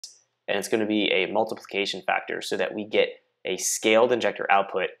and it's going to be a multiplication factor so that we get a scaled injector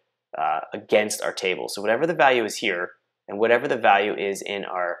output against our table. So whatever the value is here and whatever the value is in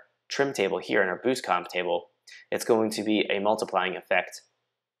our trim table here in our boost comp table, it's going to be a multiplying effect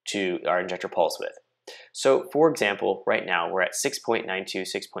to our injector pulse width. So for example, right now we're at 6.92,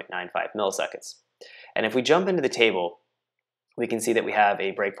 6.95 milliseconds. And if we jump into the table, we can see that we have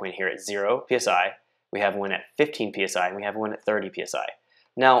a breakpoint here at 0 psi, we have one at 15 psi, and we have one at 30 psi.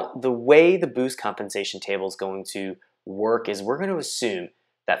 Now, the way the boost compensation table is going to work is we're going to assume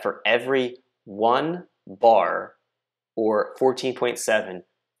that for every 1 bar or 14.7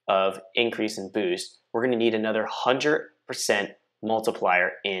 of increase in boost, we're going to need another 100%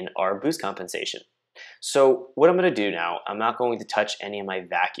 multiplier in our boost compensation. So what I'm going to do now, I'm not going to touch any of my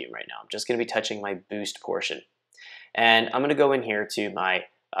vacuum right now. I'm just going to be touching my boost portion. And I'm going to go in here to my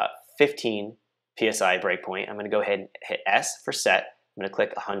 15 psi breakpoint. I'm going to go ahead and hit S for set. I'm going to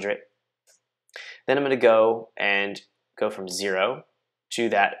click 100. Then I'm going to go from 0 to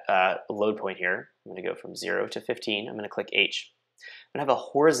that load point here. I'm going to go from 0 to 15. I'm going to click H. I'm going to have a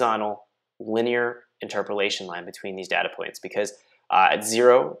horizontal linear interpolation line between these data points because at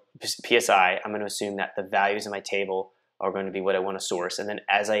 0 psi, I'm going to assume that the values in my table are going to be what I want to source. And then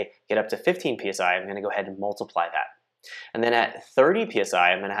as I get up to 15 psi, I'm going to go ahead and multiply that. And then at 30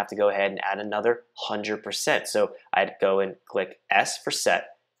 psi, I'm going to have to go ahead and add another 100%. So I'd go and click S for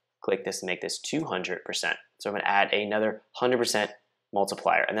set, click this to make this 200%. So I'm going to add another 100%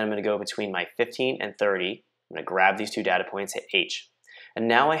 multiplier. And then I'm going to go between my 15 and 30. I'm going to grab these two data points, hit H. And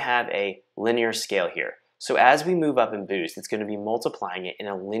now I have a linear scale here. So as we move up in boost, it's going to be multiplying it in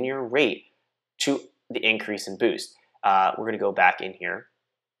a linear rate to the increase in boost. We're going to go back in here.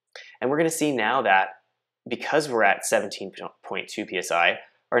 And we're going to see now that because we're at 17.2 psi,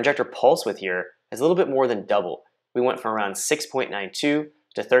 our injector pulse width here is a little bit more than double. We went from around 6.92 to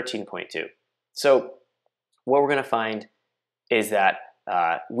 13.2. So what we're going to find is that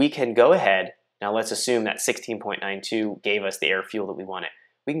we can go ahead, now let's assume that 16.92 gave us the air fuel that we wanted.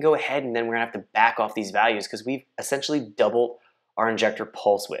 We can go ahead and then we're going to have to back off these values because we've essentially doubled our injector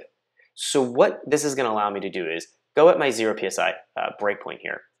pulse width. So what this is going to allow me to do is go at my 0 psi breakpoint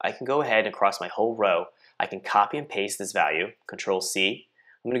here. I can go ahead and across my whole row, I can copy and paste this value, Control C.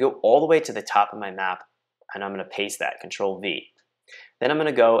 I'm going to go all the way to the top of my map and I'm going to paste that, Control V. Then I'm going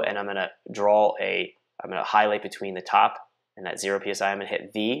to go and I'm going to I'm going to highlight between the top and that 0 psi. I'm going to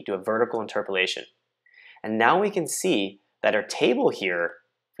hit V, do a vertical interpolation. And now we can see that our table here,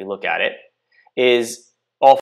 if we look at it, is